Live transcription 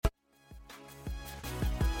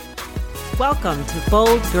welcome to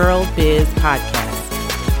Bold Girl Biz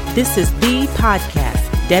Podcast. This is the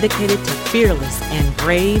podcast dedicated to fearless and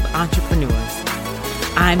brave entrepreneurs.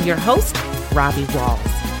 I'm your host, Robbie Walls.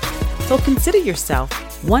 So consider yourself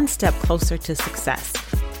one step closer to success.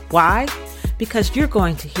 Why? Because you're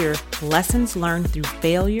going to hear lessons learned through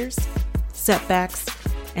failures, setbacks,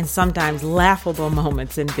 and sometimes laughable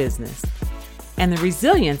moments in business, and the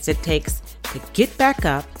resilience it takes to get back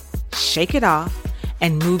up, shake it off,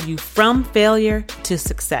 and move you from failure to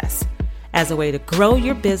success as a way to grow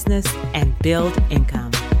your business and build income.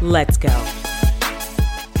 Let's go.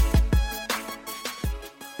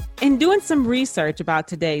 In doing some research about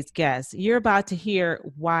today's guest, you're about to hear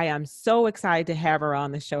why I'm so excited to have her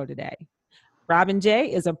on the show today. Robin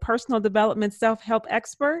J. is a personal development self-help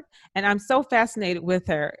expert, and I'm so fascinated with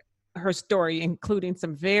her story, including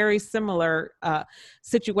some very similar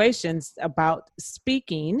situations about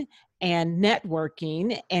speaking and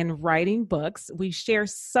networking and writing books. We share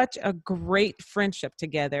such a great friendship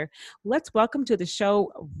together. Let's welcome to the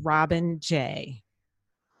show, Robin J.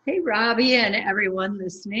 Hey, Robbie, and everyone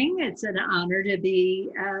listening. It's an honor to be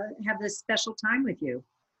have this special time with you.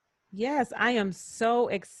 Yes, I am so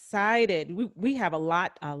excited. We have a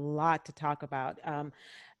lot to talk about.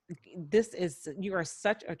 You are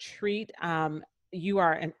such a treat. You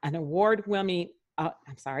are an award-winning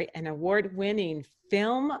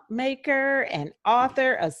filmmaker, an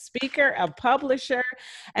author, a speaker, a publisher,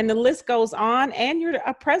 and the list goes on. And you're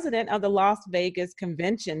a president of the Las Vegas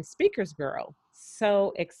Convention Speakers Bureau.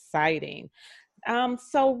 So exciting.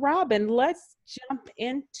 So Robin, let's jump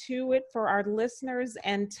into it for our listeners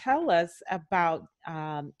and tell us about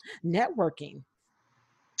networking.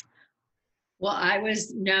 Well,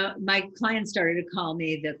 my clients started to call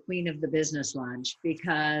me the queen of the business lunch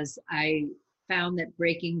because I found that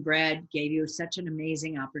breaking bread gave you such an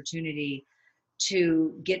amazing opportunity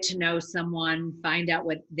to get to know someone, find out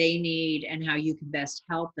what they need and how you can best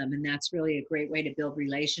help them. And that's really a great way to build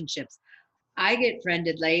relationships. I get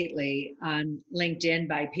friended lately on LinkedIn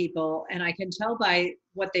by people, and I can tell by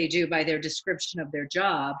what they do, by their description of their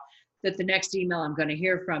job, that the next email I'm going to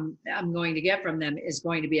get from them is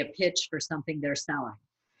going to be a pitch for something they're selling.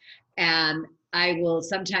 And I will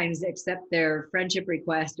sometimes accept their friendship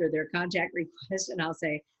request or their contact request, and I'll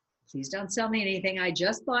say, please don't sell me anything. I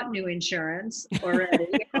just bought new insurance already,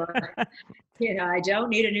 or I don't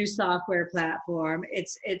need a new software platform.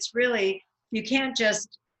 It's really, you can't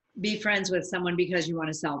just be friends with someone because you want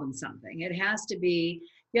to sell them something. You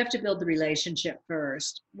have to build the relationship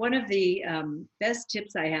first. One of the best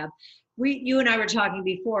tips I have, you and I were talking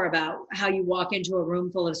before about how you walk into a room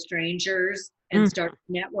full of strangers and start to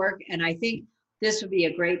network. And I think this would be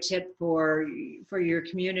a great tip for your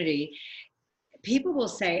community. People will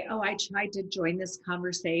say, oh, I tried to join this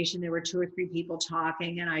conversation. There were 2 or 3 people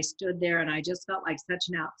talking and I stood there and I just felt like such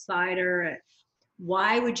an outsider.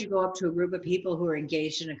 Why would you go up to a group of people who are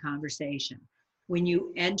engaged in a conversation? When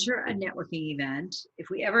you enter a networking event, if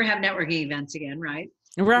we ever have networking events again, right?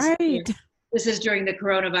 Right. This is during the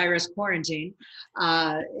coronavirus quarantine.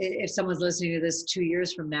 If someone's listening to this 2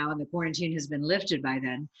 years from now and the quarantine has been lifted by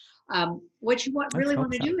then, what you really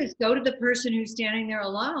want to do is go to the person who's standing there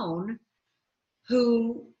alone,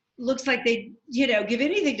 who looks like they, give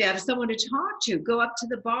anything to have someone to talk to. Go up to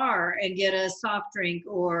the bar and get a soft drink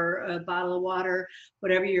or a bottle of water,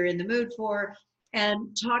 whatever you're in the mood for,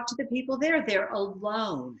 and talk to the people there. They're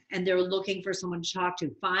alone and they're looking for someone to talk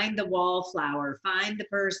to. Find the wallflower, find the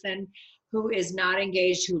person who is not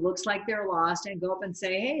engaged, who looks like they're lost, and go up and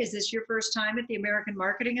say, hey, is this your first time at the American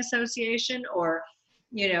Marketing Association? Or,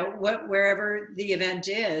 wherever the event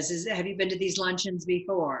is, have you been to these luncheons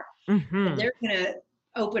before? Mm-hmm. They're going to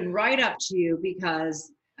open right up to you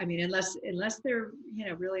because, unless they're,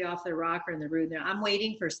 really off their rocker and they're rude, I'm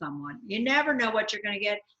waiting for someone. You never know what you're going to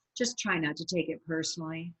get. Just try not to take it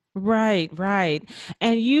personally. Right.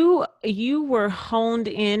 And you were honed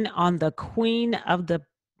in on the queen of the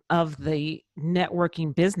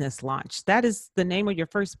networking business launch. That is the name of your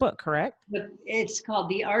first book, correct? It's called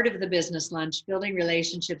The Art of the Business Lunch, Building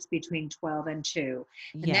Relationships Between 12 and 2.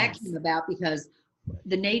 And That came about because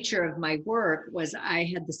the nature of my work was I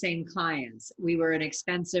had the same clients. We were an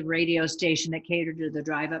expensive radio station that catered to the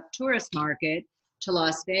drive-up tourist market to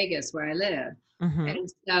Las Vegas, where I live. Mm-hmm.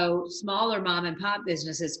 And so smaller mom and pop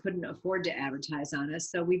businesses couldn't afford to advertise on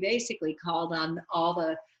us. So we basically called on all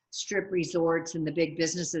the strip resorts and the big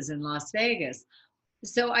businesses in Las Vegas.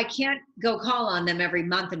 So I can't go call on them every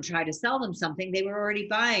month and try to sell them something. They were already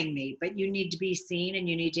buying me, but you need to be seen and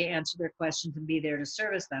you need to answer their questions and be there to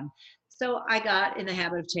service them. So I got in the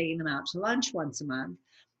habit of taking them out to lunch once a month,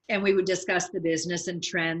 and we would discuss the business and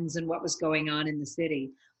trends and what was going on in the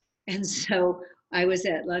city. And so I was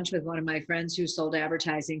at lunch with one of my friends who sold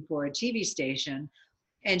advertising for a TV station.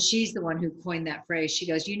 And she's the one who coined that phrase. She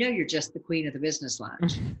goes, you're just the queen of the business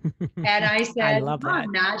lunch. And I I said, love no, that.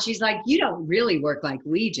 I'm not. She's like, you don't really work like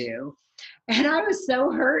we do. And I was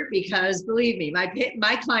so hurt because believe me,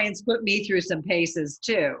 my clients put me through some paces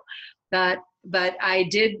too. But I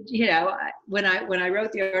did, when I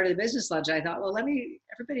wrote The Art of the Business Lunch, I thought, well,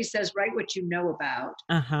 everybody says write what you know about,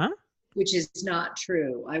 Uh-huh. which is not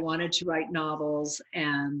true. I wanted to write novels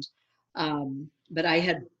but I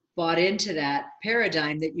had bought into that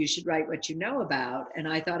paradigm that you should write what you know about. And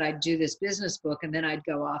I thought I'd do this business book and then I'd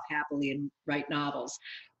go off happily and write novels.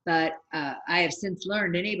 But I have since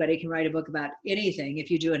learned anybody can write a book about anything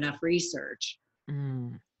if you do enough research.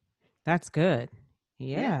 Mm, that's good.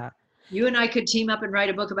 Yeah. Yeah. You and I could team up and write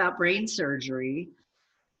a book about brain surgery.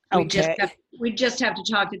 Okay. We'd just have to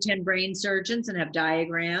talk to 10 brain surgeons and have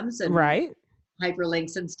diagrams and Right.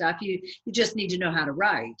 hyperlinks and stuff. You just need to know how to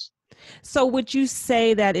write. So would you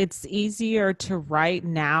say that it's easier to write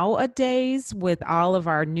nowadays with all of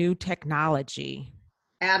our new technology?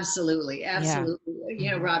 Absolutely. Yeah. Absolutely.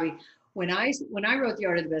 Mhm. Robbie, when I wrote The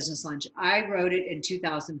Art of the Business Lunch, I wrote it in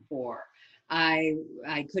 2004. I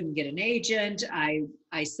couldn't get an agent.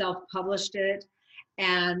 I self-published it.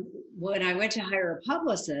 And when I went to hire a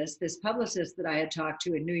publicist, this publicist that I had talked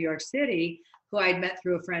to in New York City, who I'd met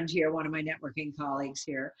through a friend here, one of my networking colleagues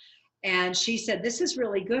here, and she said, "This is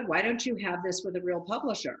really good. Why don't you have this with a real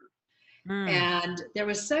publisher?" Mm. And there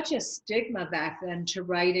was such a stigma back then to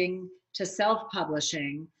writing, to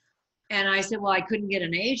self-publishing. And I said, well, I couldn't get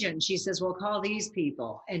an agent. She says, well, call these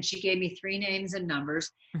people. And she gave me 3 names and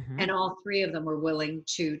numbers, Mhm. and all 3 of them were willing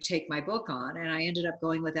to take my book on. And I ended up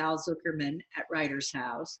going with Al Zuckerman at Writer's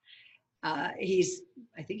House. I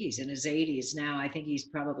think he's in his 80s now. I think he's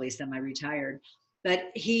probably semi-retired.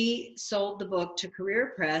 But he sold the book to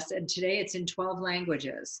Career Press, and today it's in 12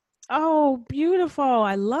 languages. Oh, beautiful.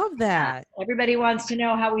 I love that. Everybody wants to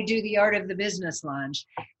know how we do the art of the business lunch.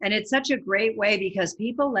 And it's such a great way because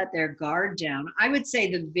people let their guard down. I would say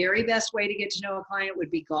the very best way to get to know a client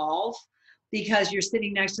would be golf because you're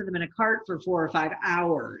sitting next to them in a cart for 4 or 5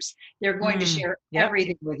 hours. They're going to share Yep.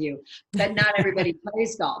 everything with you, but not everybody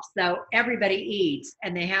plays golf. So everybody eats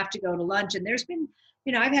and they have to go to lunch. And there's been,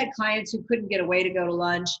 I've had clients who couldn't get away to go to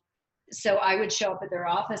lunch. So I would show up at their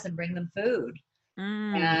office and bring them food.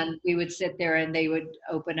 Mm. And we would sit there and they would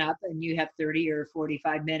open up and you have 30 or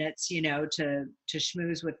 45 minutes, to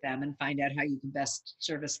schmooze with them and find out how you can best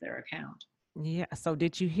service their account. Yeah. So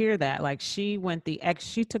did you hear that? Like she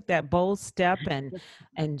took that bold step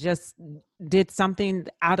and just did something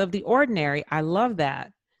out of the ordinary. I love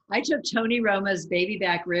that. I took Tony Roma's baby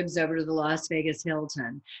back ribs over to the Las Vegas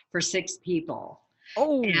Hilton for 6 people.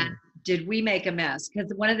 And Oh. did we make a mess?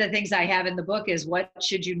 Because one of the things I have in the book is what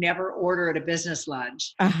should you never order at a business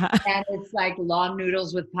lunch? Uh-huh. And it's like long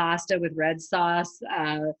noodles with pasta with red sauce,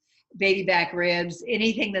 baby back ribs,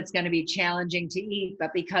 anything that's going to be challenging to eat.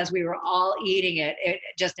 But because we were all eating it, it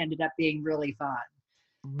just ended up being really fun.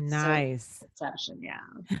 So Nice. exception,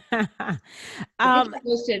 yeah. I think um I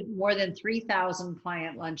hosted more than 3,000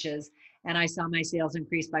 client lunches, and I saw my sales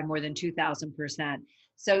increase by more than 2,000%.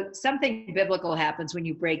 So something biblical happens when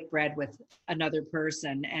you break bread with another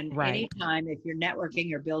person. And right. anytime, if you're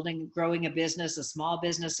networking or growing a business, a small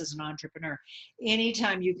business as an entrepreneur,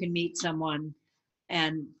 anytime you can meet someone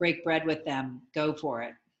and break bread with them, go for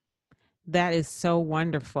it. That is so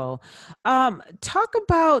wonderful. Talk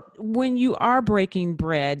about when you are breaking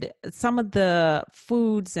bread, some of the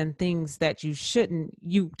foods and things that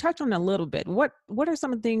you touch on a little bit. What are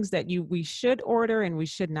some of the things that we should order and we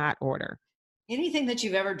should not order? Anything that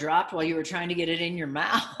you've ever dropped while you were trying to get it in your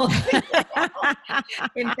mouth.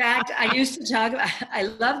 In fact, I used to talk about, I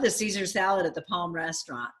love the Caesar salad at the Palm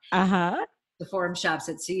restaurant, Uh-huh. the Forum Shops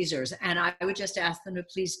at Caesar's. And I would just ask them to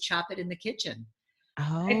please chop it in the kitchen. If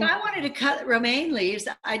Oh, I wanted to cut romaine leaves,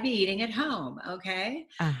 I'd be eating at home. Okay.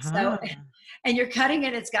 So, uh-huh. and you're cutting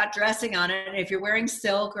it, it's got dressing on it. And if you're wearing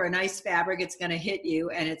silk or a nice fabric, it's going to hit you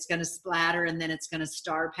and it's going to splatter and then it's going to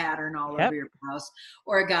star pattern all over Yep. your blouse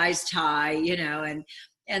or a guy's tie,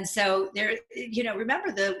 and so there,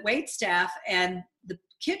 remember the wait staff and the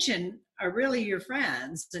kitchen are really your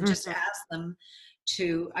friends and just Mhm. ask them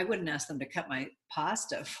I wouldn't ask them to cut my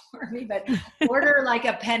pasta for me, but order like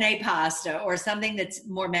a penne pasta or something that's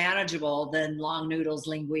more manageable than long noodles,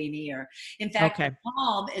 linguine, or in fact, Okay. the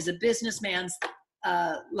Palm is a businessman's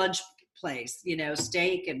lunch place,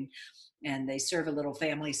 steak and they serve a little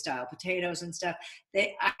family style potatoes and stuff.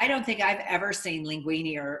 I don't think I've ever seen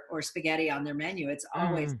linguine or spaghetti on their menu. It's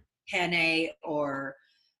always Mm. penne or,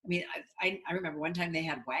 I mean, I remember one time they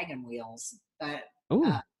had wagon wheels, but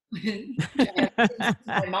Ooh.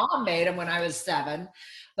 My mom made them when I was 7,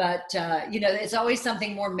 but it's always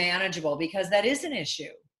something more manageable because that is an issue.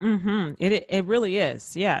 It really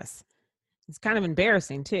is. Yes. It's kind of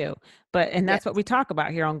embarrassing too. And Yes, that's what we talk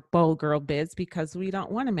about here on Bold Girl Biz, because we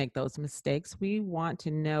don't want to make those mistakes. We want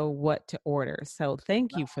to know what to order. So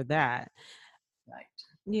thank you for that. right.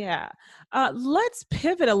 Yeah. Let's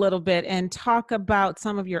pivot a little bit and talk about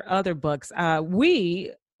some of your other books.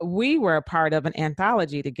 We were a part of an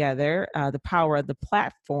anthology together, The Power of the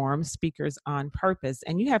Platform, Speakers on Purpose,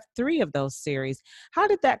 and you have 3 of those series. How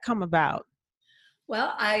did that come about?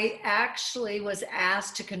 Well, I actually was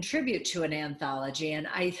asked to contribute to an anthology, and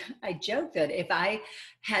I joke that if I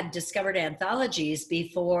had discovered anthologies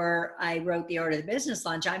before I wrote The Art of the Business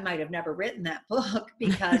Lunch, I might have never written that book,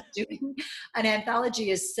 because doing an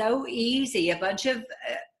anthology is so easy. A bunch of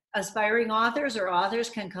aspiring authors or authors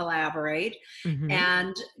can collaborate Hmm.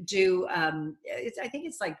 and do I think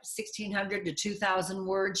it's like 1,600 to 2,000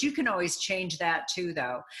 words. You can always change that too,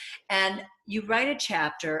 though. And you write a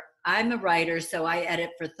chapter. I'm a writer, so I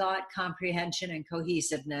edit for thought, comprehension, and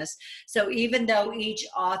cohesiveness. So even though each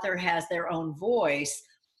author has their own voice,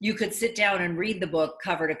 you could sit down and read the book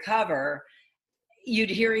cover to cover.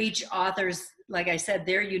 You'd hear each author's, like I said,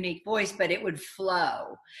 their unique voice, but it would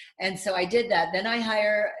flow. And so I did that. Then I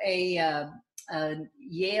hire a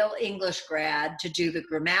Yale English grad to do the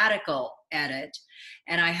grammatical edit.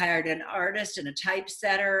 And I hired an artist and a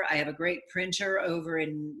typesetter. I have a great printer over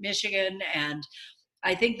in Michigan. And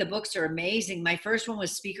I think the books are amazing. My first one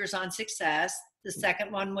was Speakers on Success. The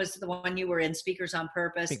second one was the one you were in, Speakers on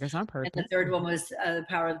Purpose. Speakers on And the Purpose. third one was The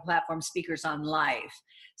Power of the Platform, Speakers on Life.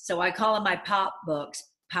 So I call them my pop books,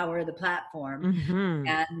 Power of the Platform. Hmm.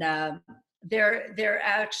 And they're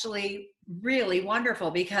actually really wonderful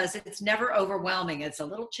because it's never overwhelming. It's a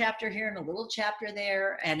little chapter here and a little chapter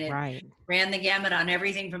there. And it Right. ran the gamut on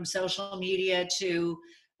everything from social media to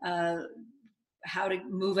uh, how to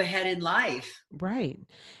move ahead in life. Right.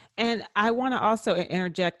 And I want to also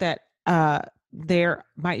interject that there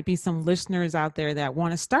might be some listeners out there that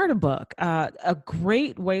want to start a book. A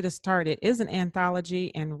great way to start it is an anthology,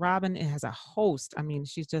 and Robin has a host. I mean,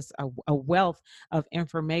 she's just a wealth of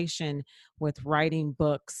information with writing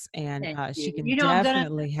books, and Thank she you. can I'm gonna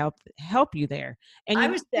definitely help you there. And I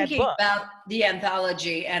you was need that thinking book. about the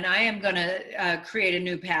anthology, and I am going to create a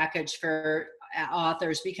new package for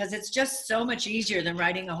authors because it's just so much easier than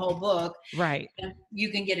writing a whole book. Right. And you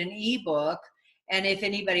can get an ebook. And if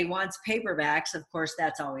anybody wants paperbacks, of course,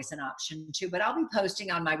 that's always an option too. But I'll be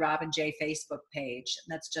posting on my Robin J Facebook page.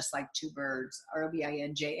 And that's just like 2 birds,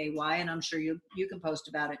 ROBINJAY. And I'm sure you can post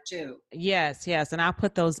about it too. Yes, yes, and I'll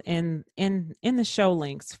put those in the show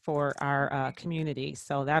links for our community,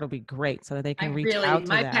 so that'll be great, so that they can reach out to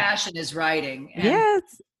My that. passion is writing. And Yes,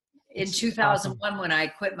 in it's just awesome. 2001, when I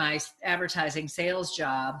quit my advertising sales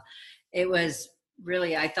job, it was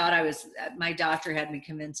really, I thought my doctor had me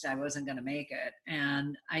convinced I wasn't going to make it.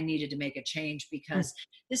 And I needed to make a change Mm. because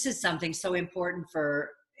this is something so important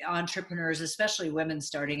for entrepreneurs, especially women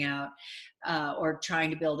starting out or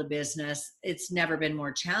trying to build a business. It's never been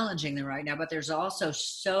more challenging than right now, but there's also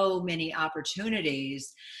so many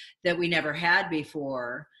opportunities that we never had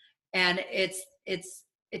before. And it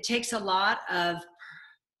takes a lot of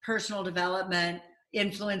personal development,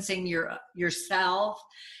 influencing yourself,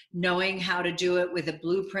 knowing how to do it with a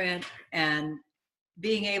blueprint, and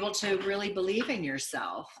being able to really believe in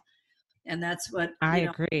yourself. And that's what, I I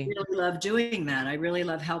agree. really love doing that. I really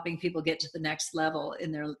love helping people get to the next level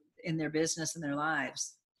in their business and their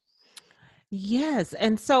lives. Yes,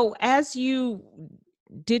 and so as you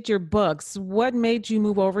did your books, what made you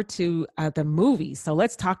move over to the movies? So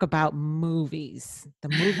let's talk about movies. The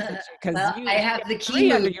movies, because Well, I you have got the key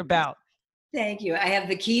 3 under movies. your belt. Thank you. I have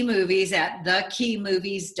the key movies at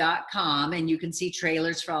thekeymovies.com, and you can see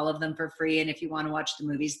trailers for all of them for free. And if you want to watch the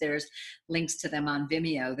movies, there's links to them on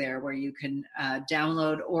Vimeo there where you can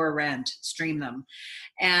download or stream them.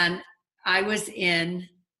 And I was in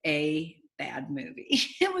a bad movie.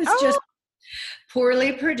 It was Oh, just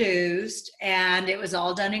poorly produced, and it was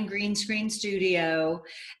all done in green screen studio,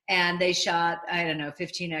 and they shot, I don't know,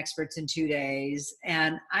 15 experts in 2 days.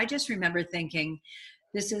 And I just remember thinking,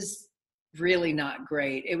 this is really not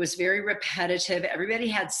great. It was very repetitive. Everybody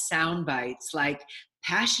had sound bites like,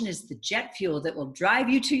 passion is the jet fuel that will drive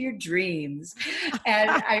you to your dreams. And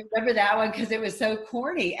I remember that one because it was so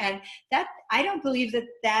corny. And that, I don't believe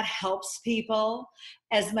that helps people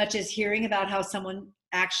as much as hearing about how someone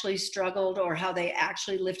actually struggled or how they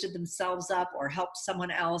actually lifted themselves up or helped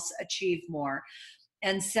someone else achieve more.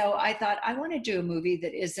 And so I thought, I want to do a movie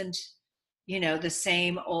that isn't, the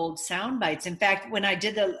same old sound bites. In fact, when I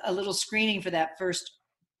did a little screening for that first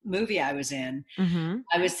movie I was in, Mm-hmm.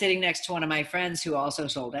 I was sitting next to one of my friends who also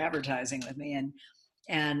sold advertising with me.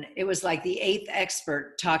 And it was like the eighth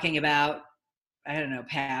expert talking about, I don't know,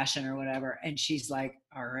 passion or whatever. And she's like,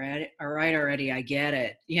 all right, already, I get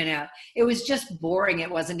it. It was just boring. It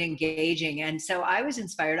wasn't engaging. And so I was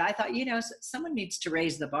inspired. I thought, someone needs to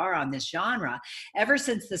raise the bar on this genre. Ever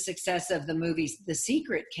since the success of the movie The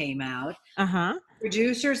Secret came out, Uh-huh.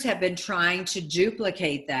 producers have been trying to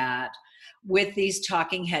duplicate that with these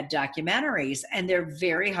talking head documentaries, and they're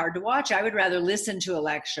very hard to watch. I would rather listen to a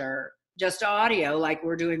lecture, just audio like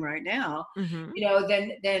we're doing right now, Mm-hmm.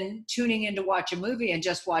 than tuning in to watch a movie and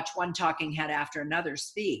just watch one talking head after another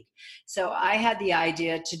speak. So I had the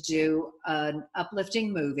idea to do an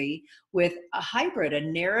uplifting movie with a hybrid, a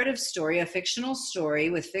narrative story, a fictional story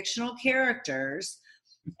with fictional characters,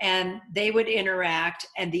 and they would interact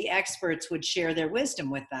and the experts would share their wisdom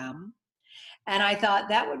with them. And I thought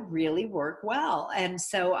that would really work well. And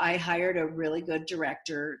so I hired a really good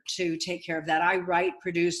director to take care of that. I write,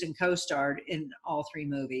 produce, and co-starred in all 3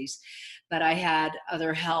 movies, but I had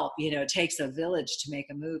other help. It takes a village to make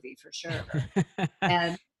a movie, for sure.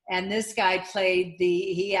 And this guy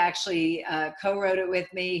he actually co-wrote it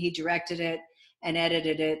with me. He directed it and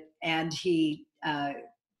edited it. And he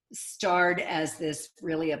starred as this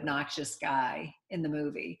really obnoxious guy in the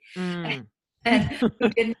movie. Mm. And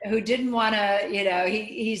who didn't want to,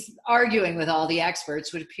 he's arguing with all the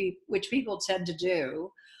experts, which people tend to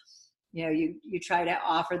do. You try to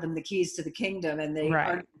offer them the keys to the kingdom, and they Right.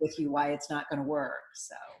 argue with you why it's not going to work.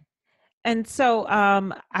 So. And so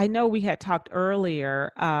I know we had talked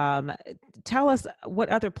earlier. Tell us, what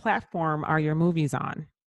other platform are your movies on?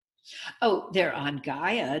 Oh, they're on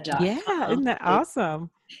Gaia.com. Yeah, isn't that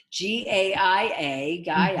awesome? GAIA,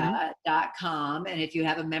 Mm-hmm. Gaia.com. And if you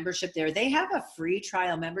have a membership there, they have a free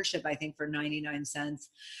trial membership, I think, for 99 cents.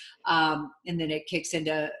 And then it kicks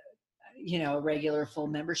into, a regular full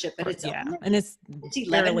membership, but it's and it's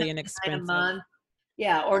fairly $11.99 inexpensive. a month.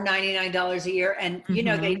 Yeah, or $99 a year. And, they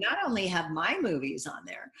Mm-hmm. not only have my movies on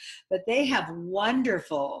there, but they have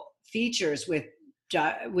wonderful features with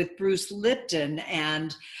Bruce Lipton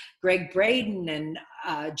and Greg Braden and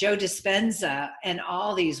Joe Dispenza and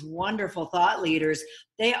all these wonderful thought leaders.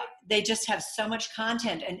 They just have so much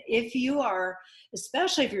content. And if you are,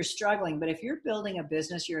 especially if you're struggling, but if you're building a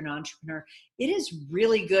business, you're an entrepreneur, it is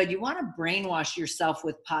really good. You want to brainwash yourself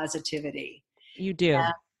with positivity. You do.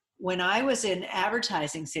 When I was in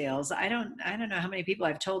advertising sales, I don't know how many people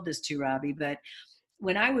I've told this to, Robbie, but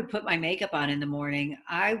when I would put my makeup on in the morning,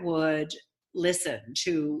 I would listen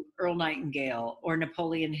to Earl Nightingale or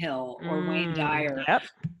Napoleon Hill or Wayne Dyer. Yep.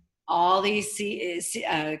 All these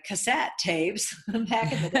cassette tapes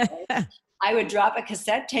back in the day. I would drop a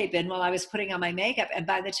cassette tape in while I was putting on my makeup. And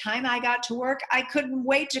by the time I got to work, I couldn't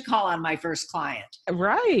wait to call on my first client.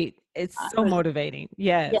 Right. It's so motivating.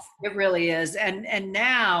 Yes. Yeah, it really is. And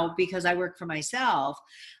now, because I work for myself,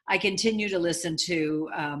 I continue to listen to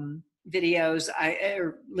videos. I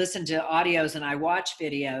listen to audios and I watch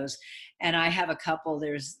videos. And I have a couple.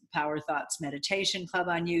 There's Power Thoughts Meditation Club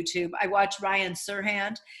on YouTube. I watch Ryan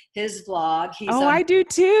Serhant, his vlog. I do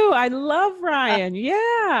too. I love Ryan.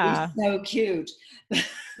 Yeah. He's so cute.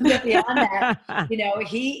 But beyond that,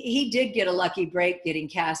 he did get a lucky break getting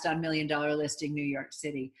cast on $1 Million Listing New York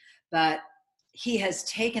City. But he has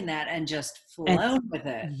taken that and just flown with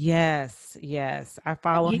it. Yes. I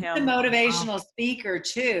follow him. He's a motivational speaker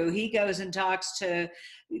too. He goes and talks to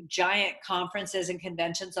giant conferences and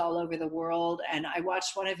conventions all over the world. And I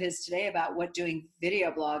watched one of his today about what doing video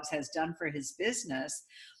blogs has done for his business.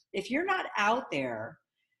 If you're not out there,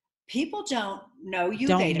 people don't know you.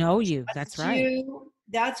 Don't know you. That's right.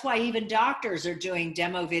 That's why even doctors are doing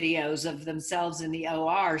demo videos of themselves in the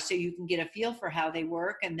OR, so you can get a feel for how they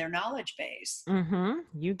work and their knowledge base. Mm-hmm.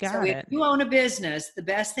 You got it. If you own a business, the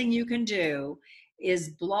best thing you can do is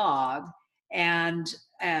blog and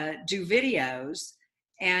do videos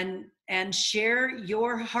and share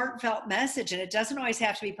your heartfelt message. And it doesn't always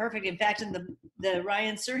have to be perfect. In fact, in the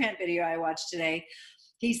Ryan Serhant video I watched today,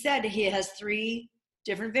 he said he has 3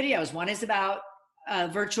 different videos. One is about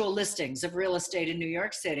virtual listings of real estate in New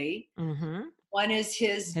York City. Mm-hmm. One is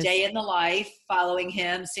his day in the life, following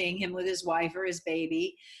him, seeing him with his wife or his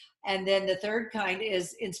baby. And then the third kind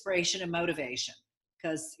is inspiration and motivation,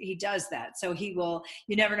 because he does that. So you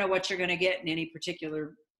never know what you're going to get in any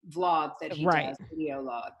particular vlog that he does, video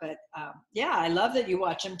log. But I love that you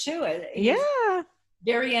watch him too. He's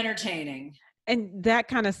very entertaining. And that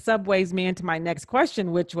kind of subways me into my next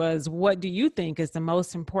question, which was, what do you think is the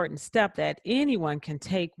most important step that anyone can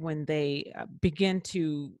take when they begin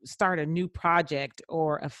to start a new project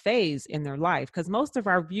or a phase in their life? Because most of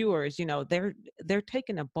our viewers, they're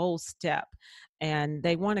taking a bold step and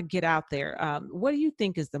they want to get out there. What do you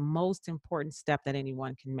think is the most important step that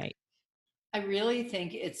anyone can make? I really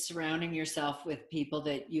think it's surrounding yourself with people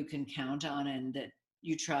that you can count on and that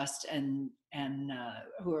you trust and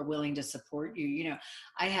who are willing to support you.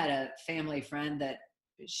 I had a family friend that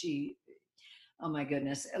oh my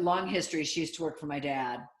goodness, a long history. She used to work for my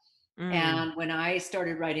dad. And when I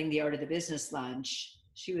started writing The Art of the Business Lunch,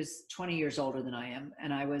 she was 20 years older than I am,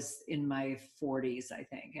 and I was in my 40s, I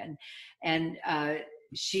think. And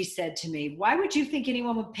she said to me, "Why would you think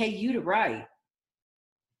anyone would pay you to write?"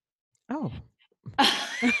 Oh.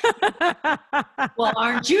 Well,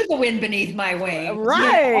 aren't you the wind beneath my wings?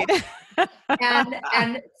 Right.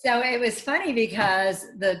 And so it was funny because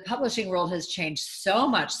the publishing world has changed so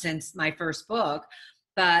much since my first book.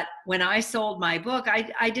 But when I sold my book,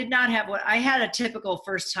 I did not have I had a typical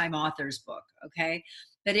first-time author's book, okay?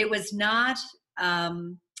 But it was not a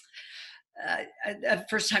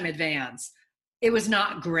first-time advance. It was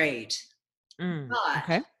not great.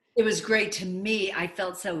 But it was great to me. I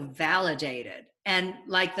felt so validated. And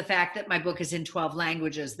like the fact that my book is in 12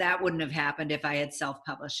 languages, that wouldn't have happened if I had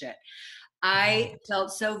self-published it. I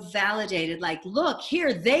felt so validated, like, look,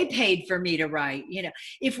 here, they paid for me to write.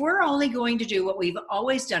 If we're only going to do what we've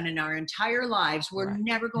always done in our entire lives, we're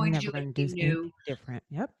never going to do anything new. Different.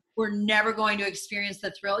 Yep. We're never going to experience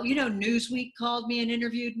the thrill. Newsweek called me and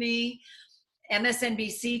interviewed me.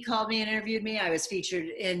 MSNBC called me and interviewed me. I was featured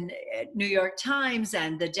in New York Times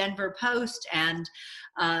and the Denver Post, and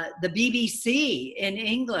the BBC in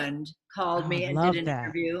England called me and did an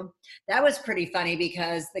interview. That was pretty funny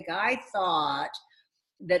because the guy thought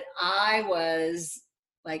that I was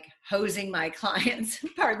like hosing my clients,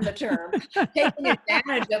 pardon the term, taking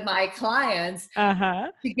advantage of my clients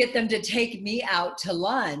to get them to take me out to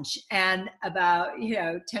lunch. And about,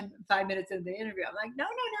 5 minutes into the interview, I'm like, no.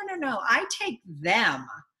 I take them.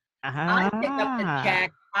 I pick up the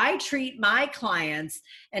check. I treat my clients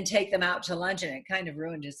and take them out to lunch. And it kind of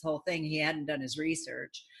ruined his whole thing. He hadn't done his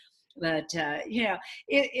research. But,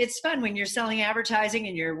 it's fun when you're selling advertising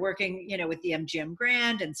and you're working, with the MGM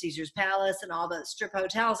Grand and Caesar's Palace and all the strip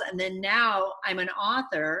hotels. And then now I'm an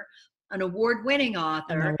author, an award-winning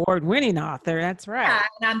author. That's right. Yeah,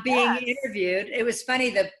 and I'm being interviewed. It was funny,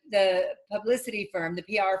 the publicity firm, the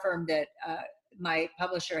PR firm that my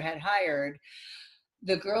publisher had hired,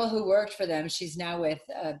 the girl who worked for them, she's now with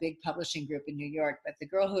a big publishing group in New York, but the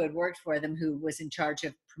girl who had worked for them, who was in charge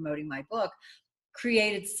of promoting my book,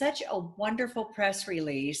 created such a wonderful press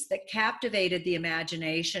release that captivated the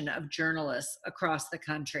imagination of journalists across the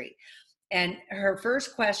country. And her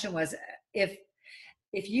first question was, if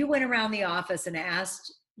you went around the office and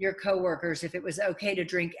asked your coworkers if it was okay to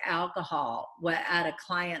drink alcohol at a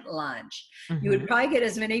client lunch, you would probably get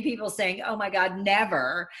as many people saying, "Oh my God,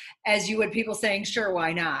 never," as you would people saying, "Sure,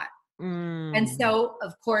 why not?" And so,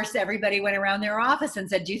 of course, everybody went around their office and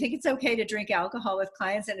said, "Do you think it's okay to drink alcohol with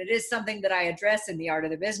clients?" And it is something that I address in The Art of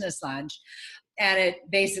the Business Lunch. And it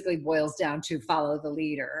basically boils down to follow the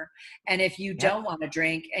leader. And if you don't want to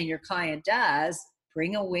drink and your client does,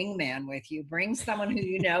 bring a wingman with you. Bring someone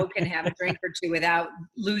who can have a drink or two without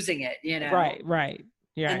losing it, Right.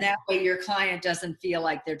 Yeah. And that way your client doesn't feel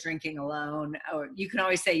like they're drinking alone. Or you can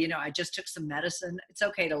always say, I just took some medicine. It's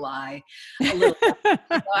okay to lie a little.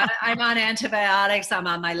 I'm on antibiotics. I'm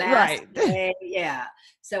on my last day. Yeah.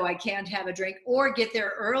 So I can't have a drink, or get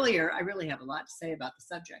there earlier. I really have a lot to say about the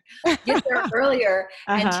subject. Get there earlier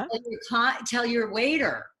and tell your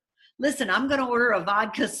waiter, "Listen, I'm going to order a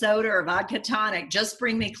vodka soda or vodka tonic. Just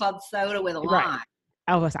bring me club soda with a lime."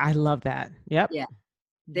 Oh, I love that. Yep. Yeah.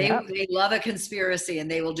 They love a conspiracy and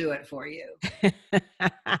they will do it for you.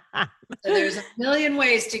 So there's a million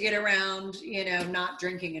ways to get around, not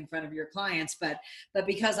drinking in front of your clients. But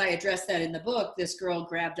because I addressed that in the book, this girl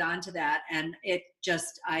grabbed onto that, and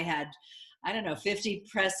I had, 50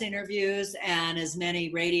 press interviews and as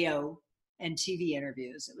many radio and TV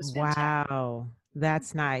interviews. It was fantastic. Wow.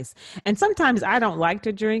 That's nice. And sometimes I don't like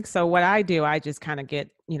to drink. So what I do, I just kind of get,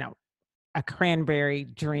 a cranberry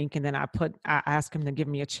drink, and then I ask him to give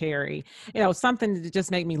me a cherry, something to just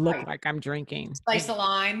make me look like I'm drinking. Slice of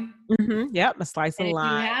lime. Yep. A slice of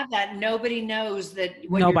lime. If you have that, nobody knows that.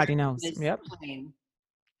 Nobody knows. Yep. Plain.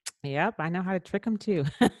 Yep, I know how to trick them too.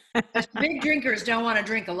 Because big drinkers don't want to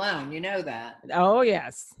drink alone. You know that. Oh,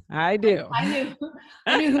 yes, I do. I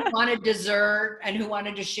knew who wanted dessert and who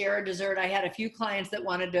wanted to share a dessert. I had a few clients that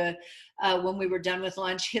wanted to, when we were done with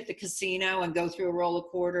lunch, hit the casino and go through a roll of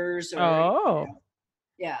quarters or, Oh,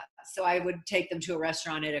 yeah. So I would take them to a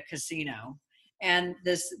restaurant at a casino. And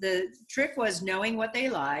the trick was knowing what they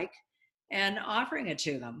like and offering it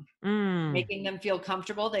to them, making them feel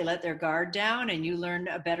comfortable. They let their guard down, and you learn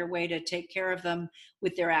a better way to take care of them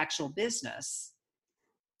with their actual business.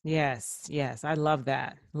 yes, yes. I love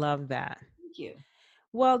that. Love that. Thank you.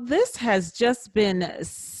 Well, this has just been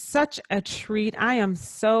such a treat. I am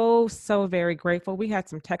so, so very grateful. We had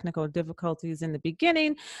some technical difficulties in the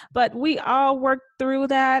beginning, but we all worked through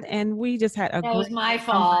that and we just had a That was great my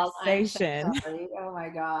fault. I'm so conversation. sorry. Oh my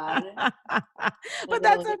God. But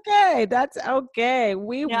that's okay. That's okay.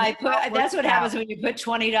 We Yeah, all that's worked what it happens out. when you put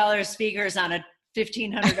 $20 speakers on a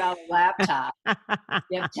 $1,500 laptop.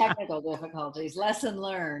 You have technical difficulties. Lesson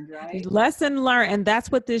learned, right? Lesson learned, and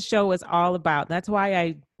that's what this show is all about. That's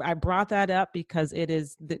why I brought that up, because it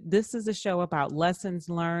is this is a show about lessons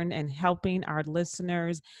learned and helping our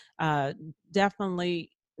listeners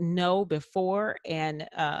definitely know before and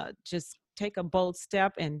just take a bold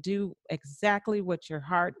step and do exactly what your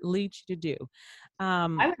heart leads you to do.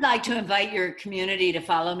 I would like to invite your community to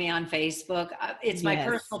follow me on Facebook. It's my Yes.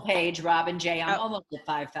 personal page, Robin J. I'm Oh, almost at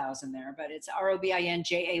 5,000 there, but it's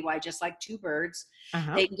ROBINJAY, just like two birds.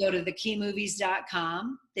 uh-huh. They can go to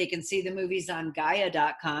thekeymovies.com. They can see the movies on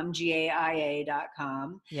Gaia.com,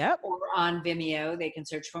 GAIA.com, Yep. or on Vimeo. They can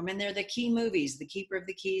search for them. And they're the Key Movies, The Keeper of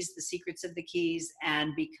the Keys, The Secrets of the Keys,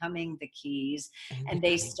 and Becoming the Keys. And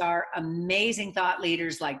they star amazing thought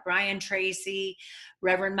leaders like Brian Tracy,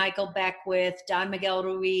 Reverend Michael Beckwith, Don Miguel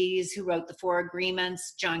Ruiz, who wrote The Four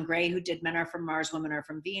Agreements, John Gray, who did Men Are From Mars, Women Are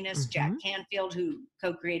From Venus, Jack Canfield, who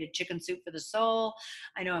co-created Chicken Soup for the Soul.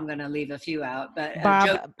 I know I'm going to leave a few out, but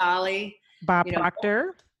Joe Vitale. Bob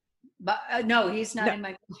Proctor. But no, he's not No. in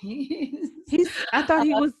my movies. I thought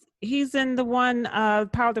he's in the one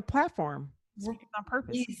Power of the Platform. Working on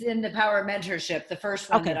Purpose. He's in the Power of Mentorship, the first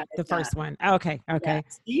one. Okay, the first one. Okay.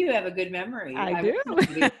 Yes. You have a good memory. I do.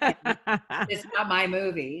 It's not my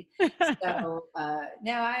movie. So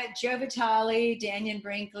now Joe Vitale, Daniel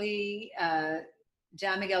Brinkley,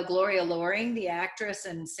 Don Miguel, Gloria Loring, the actress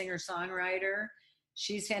and singer-songwriter.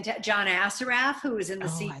 She's fantastic. John Assaraf, who was in The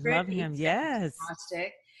Secret. I love him. Yes.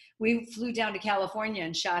 Fantastic. We flew down to California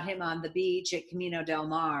and shot him on the beach at Camino del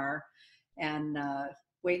Mar. And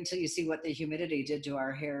wait until you see what the humidity did to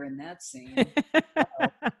our hair in that scene.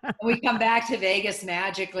 We come back to Vegas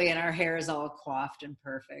magically and our hair is all coiffed and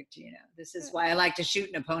perfect. You know, this is why I like to shoot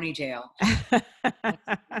in a ponytail.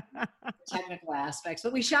 Technical aspects.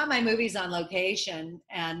 But we shot my movies on location.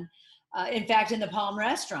 And in fact, in the Palm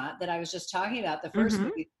Restaurant that I was just talking about, the first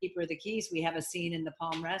movie, Keeper of the Keys, we have a scene in the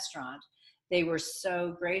Palm Restaurant. They were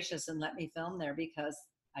so gracious and let me film there because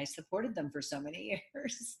I supported them for so many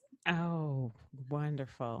years. Oh,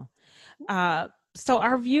 wonderful. So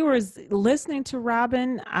our viewers listening to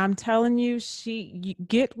Robin, I'm telling you, you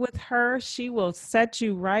get with her. She will set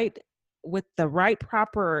you right with the right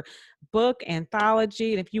proper book,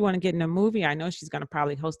 anthology. And if you want to get in a movie, I know she's going to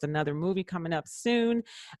probably host another movie coming up soon.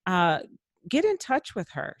 Get in touch with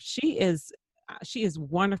her. She is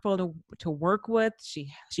wonderful to work with. She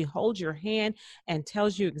holds your hand and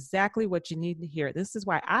tells you exactly what you need to hear. This is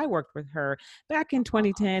why I worked with her back in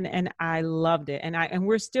 2010 and I loved it. And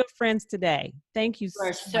we're still friends today. Thank you. You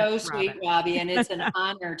are so sweet, Robbie. And it's an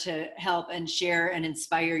honor to help and share and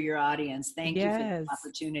inspire your audience. Thank you for the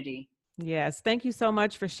opportunity. Yes. Thank you so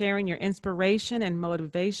much for sharing your inspiration and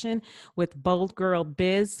motivation with Bold Girl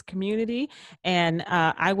Biz community. And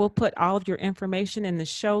I will put all of your information in the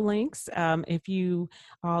show links. If you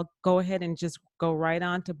go ahead and just go right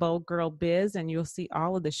on to Bold Girl Biz and you'll see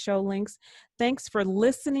all of the show links. Thanks for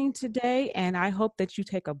listening today. And I hope that you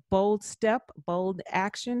take a bold step, bold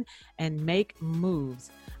action, and make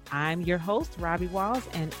moves. I'm your host, Robbie Walls,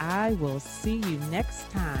 and I will see you next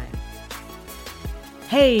time.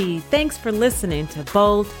 Hey, thanks for listening to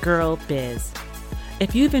Bold Girl Biz.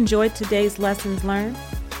 If you've enjoyed today's lessons learned,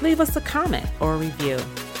 leave us a comment or review.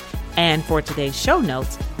 And for today's show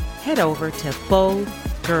notes, head over to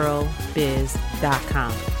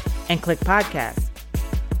boldgirlbiz.com and click podcast.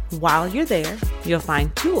 While you're there, you'll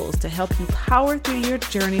find tools to help you power through your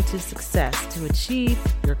journey to success to achieve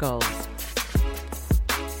your goals.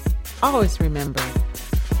 Always remember,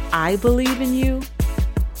 I believe in you.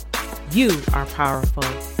 You are powerful,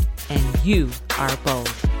 and you are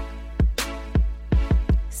bold.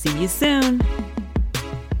 See you soon.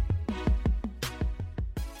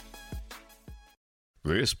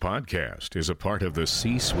 This podcast is a part of the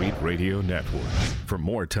C-Suite Radio Network. For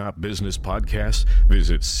more top business podcasts,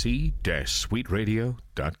 visit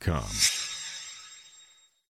c-suiteradio.com.